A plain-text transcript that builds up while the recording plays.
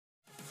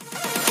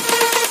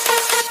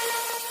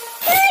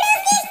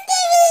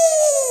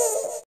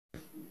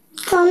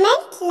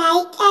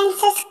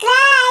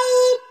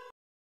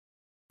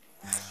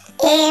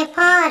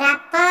for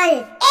apple.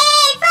 A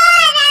for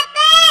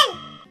apple.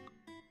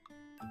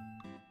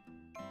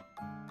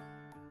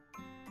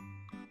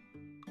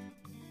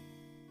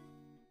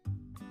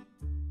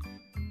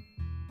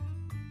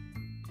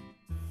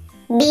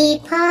 B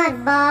for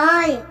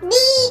ball. B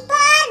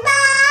for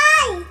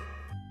ball.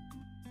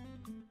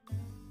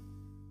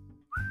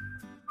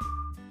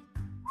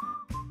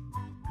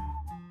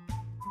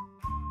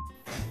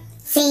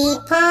 C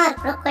for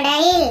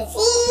crocodile. C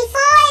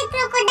for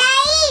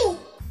crocodile.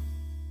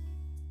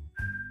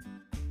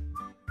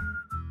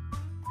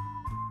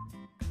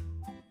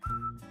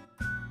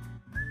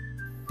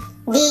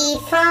 D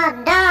for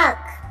dog.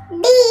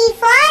 D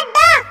for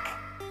duck.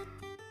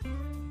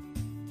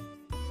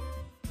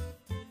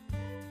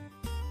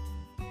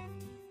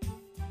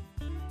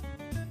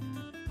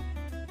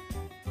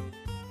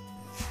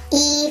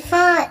 E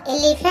for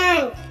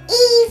elephant.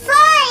 E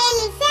for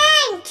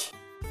elephant.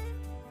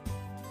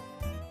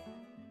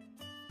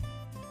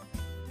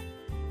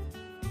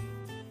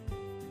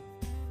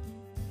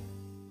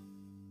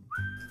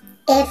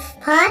 F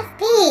for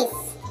fish.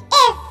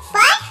 F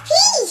for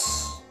fish.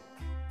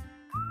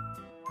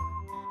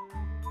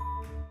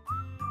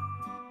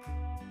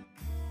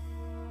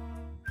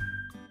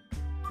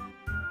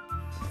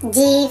 G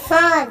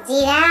for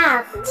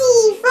giraffe. G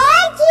for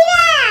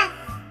giraffe.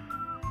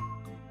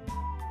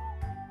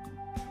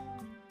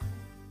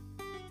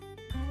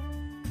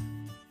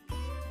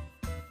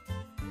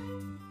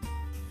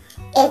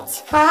 H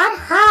for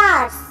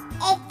horse.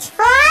 H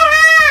for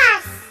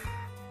horse.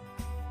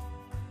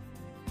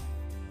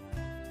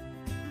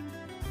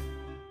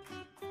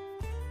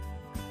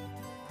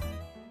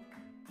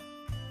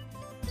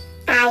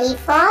 I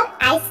for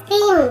ice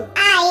cream. I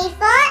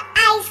for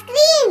ice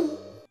cream.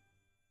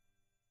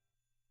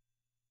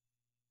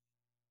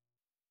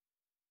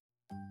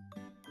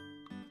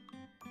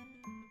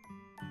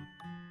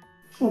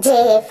 J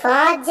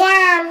for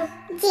jam.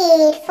 J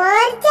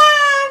for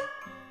jam.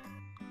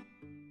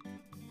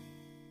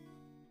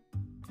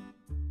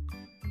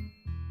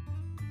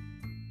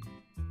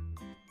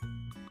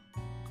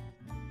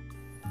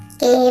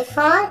 K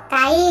for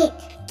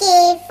kite. K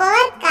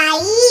for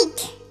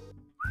kite.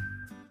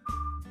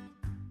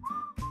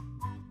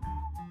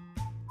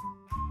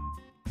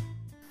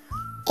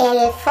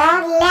 L for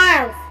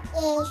lamp.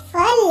 L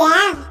for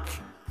lamp.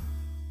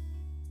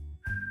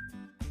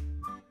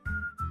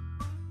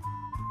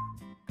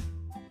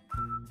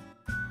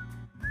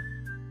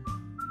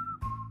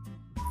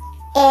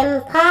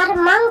 M for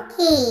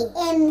monkey.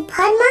 M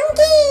for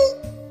monkey.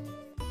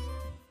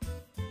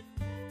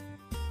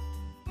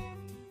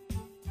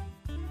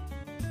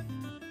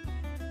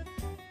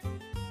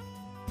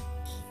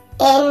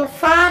 N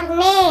for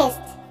nest.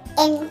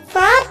 N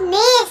for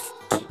nest.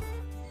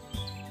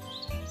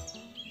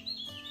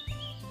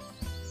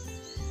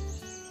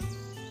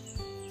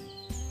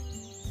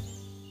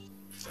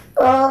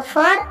 O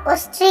for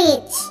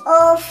ostrich.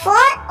 O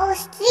for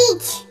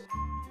ostrich.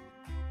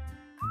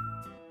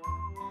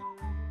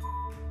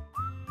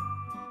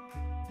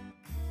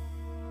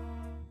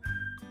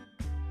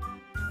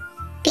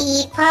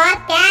 P for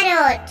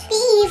parrot.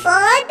 P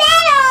for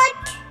parrot.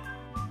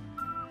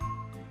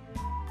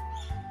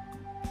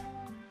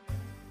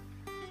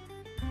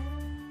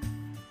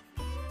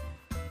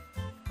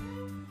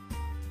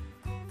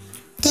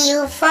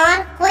 Q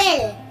for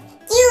quail.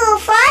 Q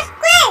for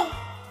quail.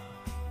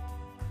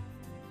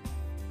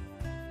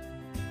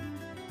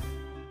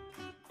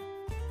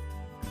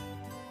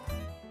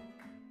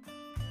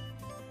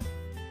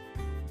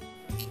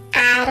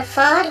 R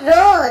for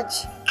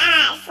rose.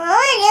 R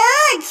for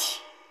rose.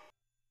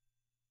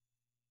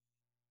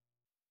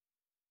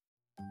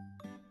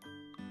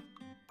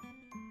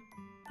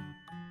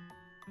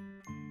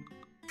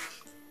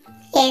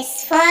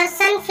 S for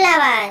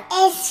sunflower.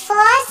 S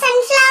for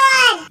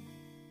sunflower.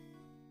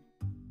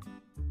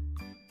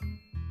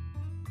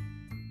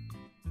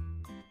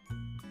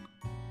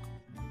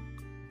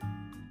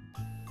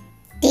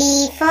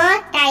 T for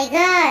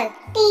tiger.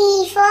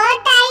 T for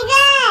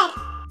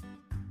tiger.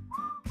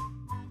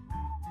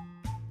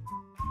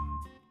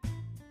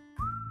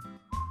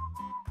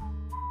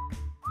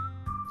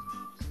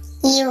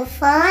 U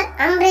for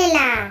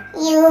umbrella.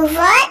 U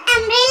for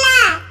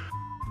umbrella.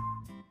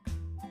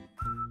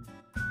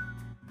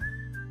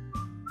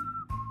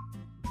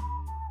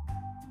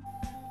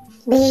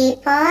 V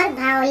for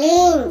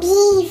violin. V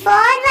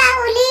for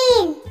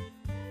violin.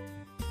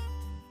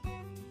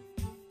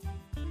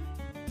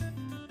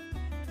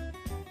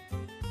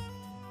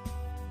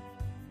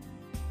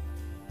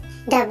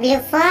 W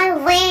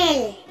for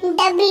whale.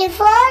 W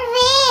for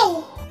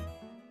whale.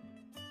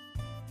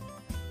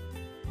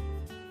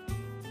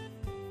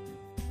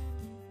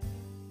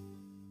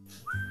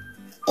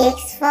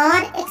 X for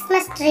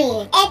Xmas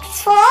tree.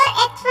 X for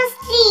Xmas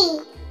tree.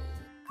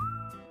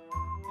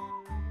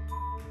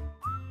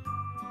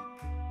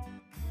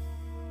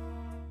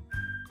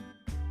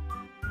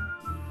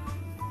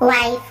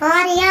 Y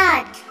for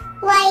yacht.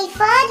 Y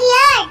for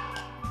yacht.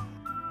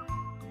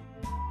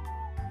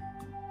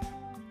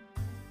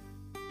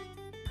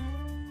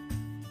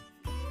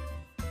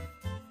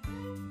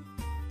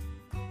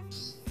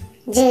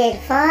 Z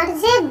for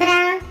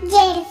zebra.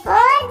 Z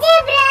for